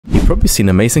You've probably seen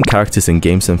amazing characters in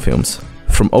games and films,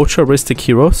 from ultra-realistic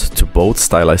heroes to bold,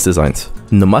 stylized designs.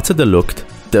 No matter the look,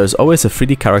 there is always a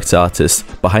 3D character artist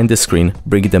behind the screen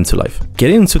bringing them to life.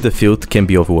 Getting into the field can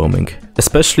be overwhelming,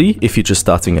 especially if you're just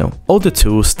starting out. All the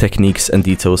tools, techniques and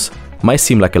details might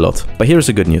seem like a lot, but here's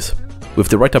the good news. With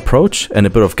the right approach and a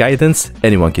bit of guidance,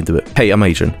 anyone can do it. Hey, I'm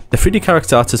Adrian, the 3D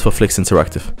character artist for Flix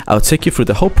Interactive. I'll take you through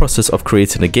the whole process of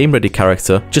creating a game-ready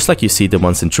character, just like you see the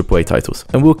ones in AAA titles.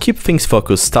 And we'll keep things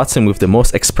focused, starting with the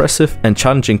most expressive and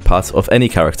challenging part of any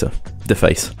character, the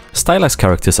face. Stylized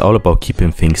characters are all about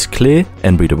keeping things clear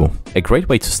and readable. A great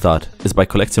way to start is by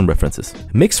collecting references.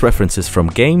 Mix references from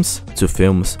games to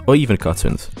films or even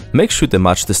cartoons. Make sure they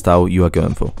match the style you are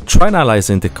going for. Try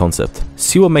analyzing the concept.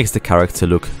 See what makes the character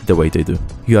look the way they do.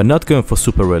 You are not going for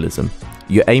super realism.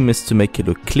 Your aim is to make it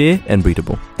look clear and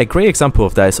readable. A great example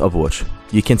of that is Overwatch.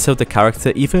 You can tell the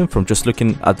character even from just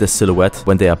looking at the silhouette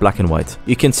when they are black and white.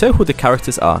 You can tell who the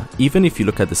characters are even if you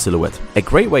look at the silhouette. A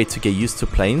great way to get used to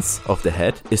planes of the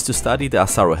head is to study the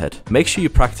Asaro head. Make sure you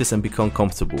practice and become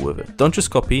comfortable with it. Don't just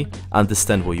copy,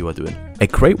 understand what you are doing. A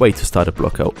great way to start a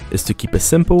block out is to keep it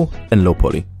simple and low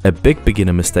poly. A big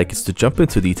beginner mistake is to jump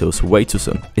into details way too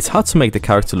soon. It's hard to make the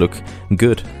character look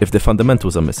good if the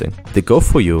fundamentals are missing. The goal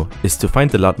for you is to find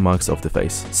the landmarks of the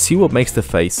face. See what makes the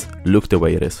face look the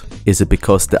way it is. Is it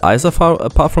because the eyes are far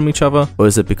apart from each other, or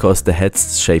is it because the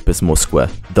head's shape is more square?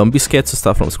 Don't be scared to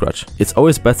start from scratch. It's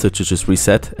always better to just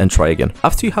reset and try again.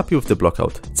 After you're happy with the block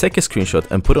out, take a screenshot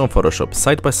and put it on Photoshop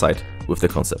side by side with the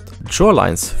concept. Draw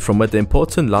lines from where the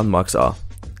important landmarks are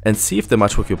and see if they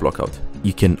match with your block out.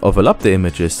 You can overlap the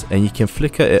images and you can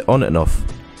flicker it on and off.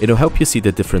 It'll help you see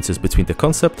the differences between the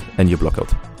concept and your block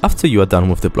out. After you are done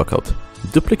with the block out,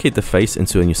 duplicate the face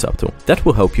into a new subtool. That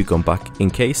will help you come back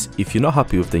in case if you're not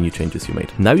happy with the new changes you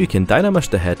made. Now you can dynamesh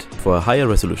the head for a higher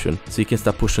resolution so you can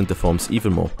start pushing the forms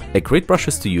even more. A great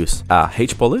brushes to use are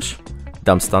H-Polish,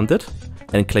 Damp Standard,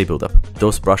 and Clay Buildup.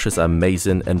 Those brushes are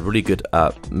amazing and really good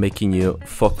at making you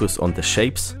focus on the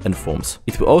shapes and forms.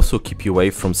 It will also keep you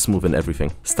away from smoothing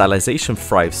everything. Stylization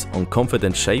thrives on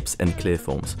confident shapes and clear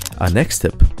forms. Our next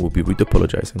step will be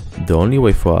retopologizing. The only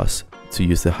way for us to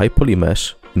use the high poly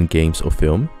mesh in games or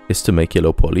film is to make it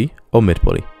low poly or mid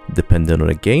poly. Depending on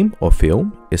a game or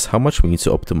film is how much we need to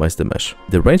optimize the mesh.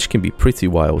 The range can be pretty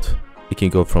wild. It can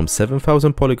go from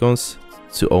 7,000 polygons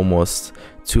to almost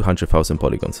 200,000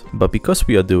 polygons. But because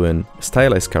we are doing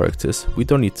stylized characters, we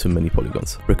don't need too many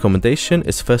polygons. Recommendation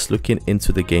is first looking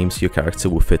into the games your character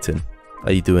will fit in.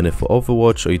 Are you doing it for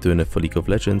Overwatch or are you doing it for League of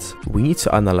Legends? We need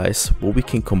to analyze what we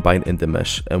can combine in the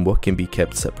mesh and what can be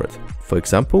kept separate. For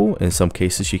example, in some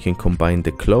cases you can combine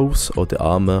the clothes or the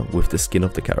armor with the skin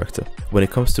of the character. When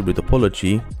it comes to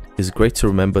retopology, it's great to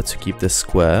remember to keep the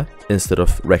square instead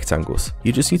of rectangles.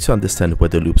 You just need to understand where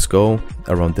the loops go,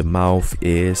 around the mouth,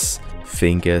 ears,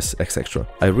 fingers, etc.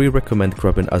 I really recommend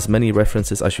grabbing as many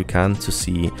references as you can to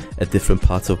see a different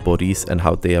parts of bodies and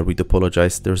how they are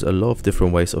retopologized. There's a lot of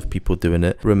different ways of people doing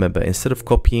it. Remember, instead of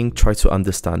copying, try to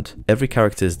understand. Every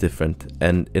character is different,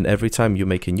 and in every time you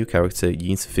make a new character, you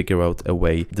need to figure out a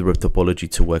way, the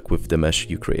retopology to work with the mesh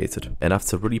you created. And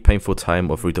after a really painful time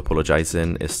of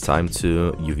retopologizing, it's time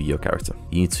to UV your character.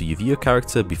 You need to UV your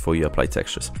character before you apply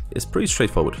textures. It's pretty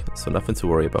straightforward, so nothing to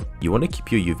worry about. You want to keep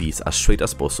your UVs as straight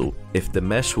as possible. If the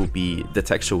mesh will be, the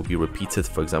texture will be repeated,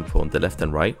 for example, on the left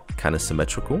and right, kind of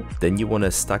symmetrical, then you want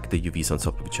to stack the UVs on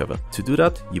top of each other. To do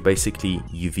that, you basically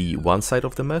UV one side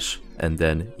of the mesh, and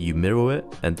then you mirror it,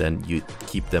 and then you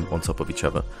keep them on top of each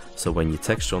other. So when you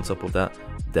texture on top of that,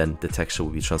 then the texture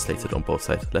will be translated on both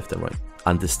sides, left and right.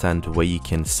 Understand where you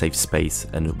can save space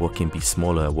and what can be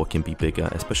smaller, what can be bigger,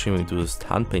 especially when you do this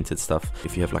hand-painted stuff.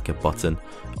 If you have like a button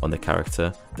on the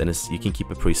character, then you can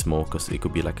keep it pretty small because it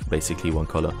could be like basically one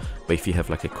color. But if you have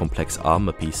like a complex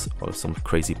armor piece or some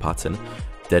crazy pattern,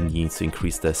 then you need to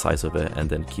increase the size of it and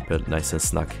then keep it nice and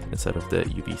snug inside of the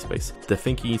UV space. The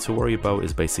thing you need to worry about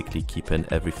is basically keeping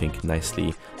everything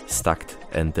nicely stacked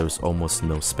and there's almost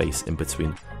no space in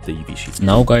between the UV sheets.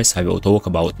 Now guys, I will talk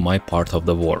about my part of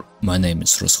the work. My name is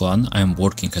Ruslan, I am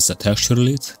working as a texture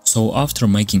lead. So after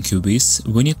making UVs,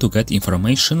 we need to get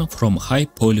information from high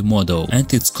poly model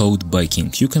and it's called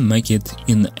baking. You can make it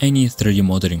in any 3D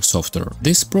modeling software.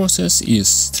 This process is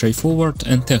straightforward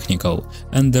and technical,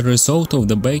 and the result of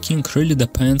the baking really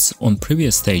depends on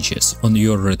previous stages, on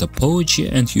your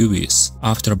retopology and UVs.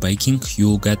 After baking,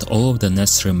 you'll get all of the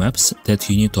necessary maps that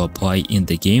you need to apply in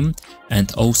the game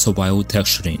and also while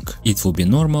texturing. It will be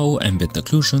normal, ambient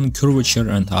occlusion, curvature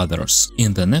and others.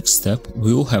 In the next step,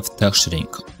 we will have texturing.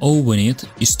 All we need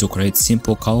is to create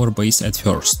simple color base at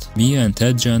first. Me and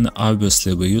Adrian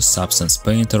obviously we use Substance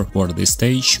Painter for this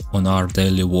stage on our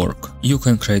daily work. You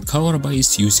can create color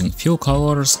base using fill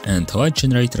colors and light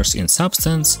generators in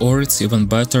Substance, or it's even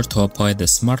better to apply the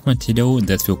smart material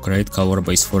that will create color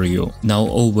base for you. Now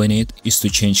all we need is to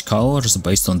change colors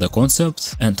based on the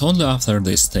concept, and only after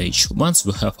this stage, once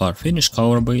we have our finished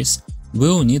color base,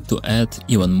 we'll need to add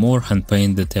even more hand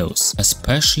paint details,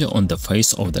 especially on the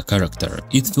face of the character.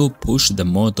 It will push the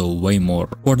model way more.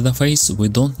 For the face, we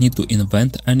don't need to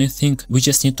invent anything, we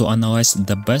just need to analyze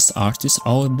the best artist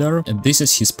out there. This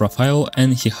is his profile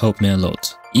and he helped me a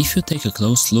lot. If you take a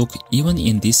close look, even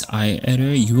in this eye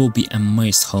area, you will be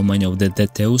amazed how many of the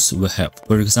details we have.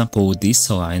 For example, this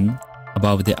line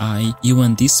above the eye,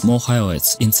 even these small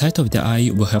highlights. Inside of the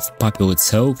eye we have pupil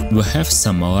itself, we have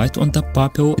some light on the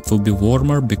pupil, it will be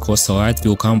warmer because the light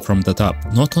will come from the top.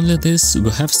 Not only this, we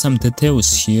have some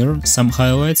details here, some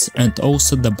highlights, and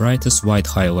also the brightest white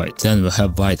highlight. Then we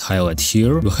have white highlight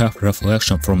here, we have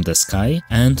reflection from the sky,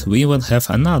 and we even have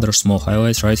another small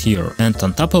highlight right here. And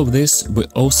on top of this, we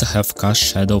also have cast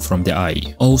shadow from the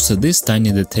eye. Also this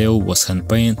tiny detail was hand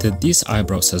painted, these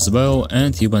eyebrows as well,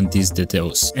 and even these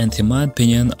details. And in my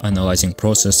opinion, analyzing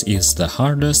process is the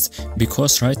hardest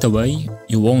because right away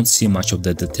you won't see much of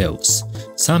the details.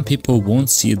 Some people won't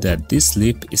see that this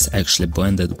lip is actually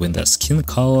blended with the skin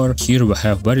color. Here we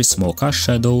have very small cast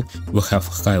shadow, we have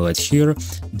highlight here.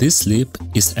 This lip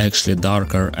is actually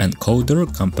darker and colder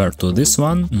compared to this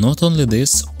one. Not only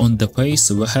this, on the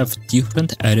face we have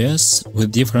different areas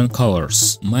with different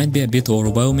colors. Might be a bit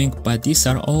overwhelming, but these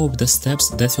are all of the steps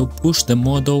that will push the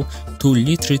model to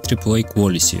literally AAA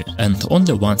quality. And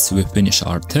only once we finish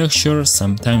our texture,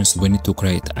 sometimes we need to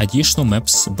create additional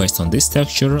maps based on this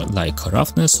texture, like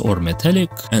roughness or metallic,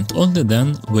 and only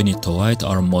then we need to light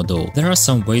our model. There are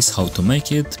some ways how to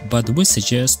make it, but we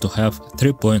suggest to have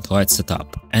 3-point light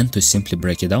setup. And to simply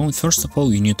break it down, first of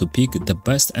all you need to pick the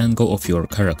best angle of your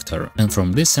character. And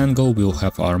from this angle we will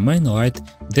have our main light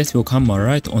that will come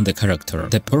right on the character.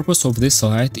 The purpose of this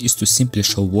light is to simply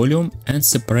show volume and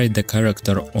separate the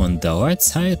character on the light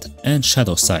side and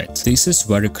shadow side. This is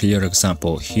very clear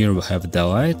example. Here we have the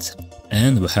light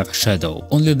and we have shadow.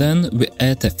 Only then we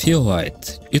add a fill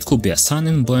light. It could be a sun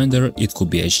in Blender, it could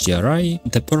be HDRI.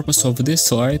 The purpose of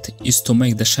this light is to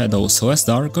make the shadows less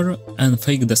darker and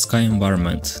fake the sky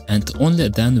environment. And only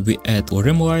then we add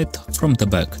rim light from the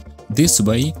back. This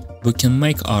way we can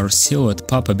make our silhouette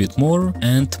pop a bit more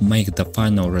and make the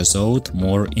final result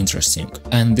more interesting.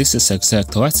 And this is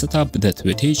exact light setup that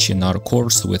we teach in our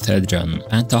course with Adrian.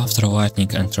 And after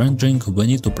lighting and rendering, we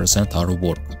need to present our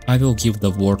work. I will give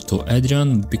the word to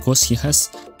Adrian because he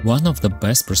has one of the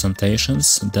best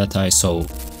presentations that I saw.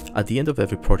 At the end of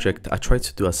every project, I try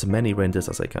to do as many renders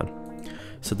as I can.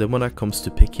 So then when it comes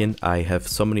to picking, I have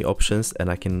so many options and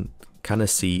I can kind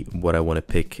of see what I want to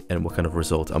pick and what kind of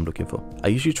result I'm looking for. I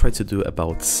usually try to do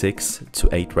about 6 to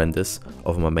 8 renders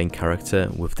of my main character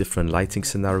with different lighting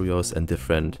scenarios and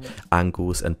different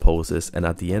angles and poses, and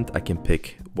at the end I can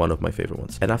pick one of my favorite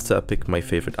ones. And after I pick my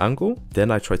favorite angle, then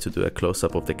I try to do a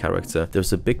close-up of the character.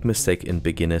 There's a big mistake in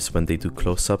beginners when they do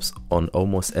close-ups on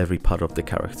almost every part of the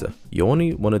character. You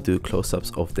only want to do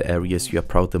close-ups of the areas you are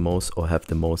proud the most or have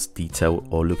the most detail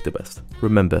or look the best.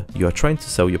 Remember, you are trying to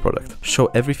sell your product. Show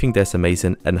everything that's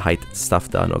amazing and hide stuff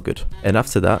that are not good. And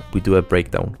after that, we do a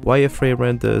breakdown. Wireframe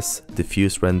renders,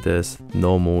 diffuse renders,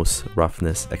 normals,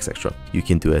 roughness, etc. You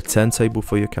can do a turntable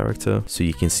for your character so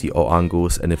you can see all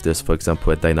angles, and if there's, for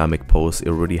example, a dynamic pose, it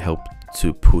will really help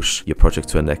to push your project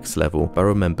to a next level. But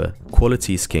remember,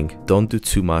 quality is king. Don't do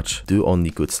too much, do only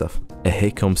good stuff. And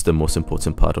here comes the most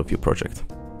important part of your project,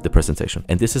 the presentation.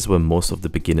 And this is where most of the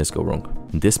beginners go wrong.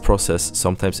 In this process,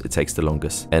 sometimes it takes the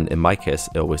longest, and in my case,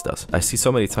 it always does. I see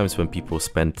so many times when people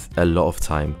spend a lot of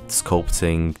time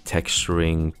sculpting,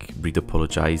 texturing,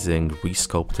 redepologizing,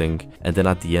 resculpting, and then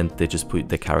at the end, they just put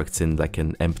the character in like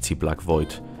an empty black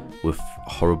void with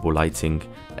horrible lighting,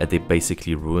 and they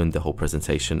basically ruined the whole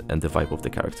presentation and the vibe of the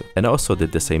character. And I also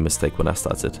did the same mistake when I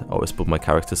started. I always put my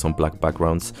characters on black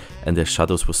backgrounds and their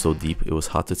shadows were so deep it was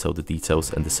hard to tell the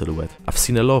details and the silhouette. I've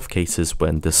seen a lot of cases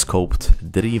when the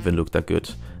sculpt didn't even look that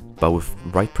good, but with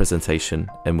right presentation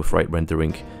and with right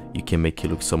rendering, you can make it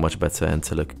look so much better and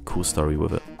tell a cool story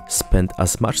with it. Spend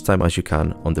as much time as you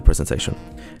can on the presentation.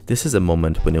 This is a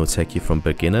moment when it will take you from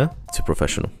beginner to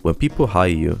professional. When people hire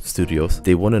you, studios,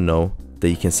 they want to know that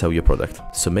you can sell your product.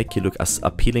 So make it look as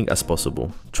appealing as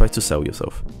possible. Try to sell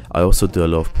yourself. I also do a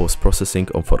lot of post-processing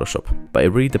on Photoshop, but it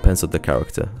really depends on the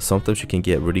character. Sometimes you can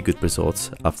get really good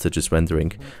results after just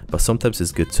rendering, but sometimes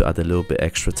it's good to add a little bit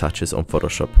extra touches on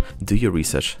Photoshop. Do your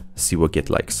research, see what gets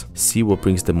likes, see what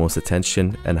brings the most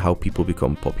attention and how people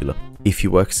become popular. If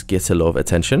your work gets a lot of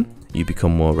attention, you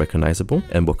become more recognizable,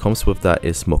 and what comes with that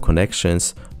is more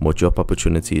connections, more job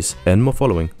opportunities, and more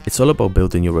following. It's all about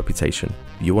building your reputation.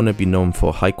 You want to be known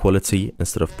for high quality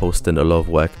instead of posting a lot of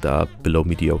work that are below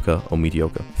mediocre or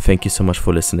mediocre. Thank you so much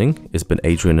for listening. It's been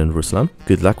Adrian and Ruslan.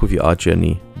 Good luck with your art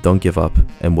journey. Don't give up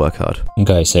and work hard.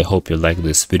 Guys, I hope you liked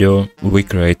this video. We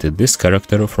created this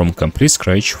character from complete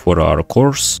scratch for our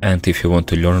course, and if you want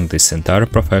to learn this entire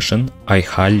profession, I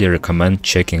highly recommend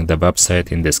checking the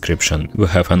website in description. We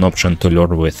have an option to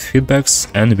learn with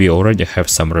feedbacks, and we already have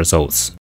some results.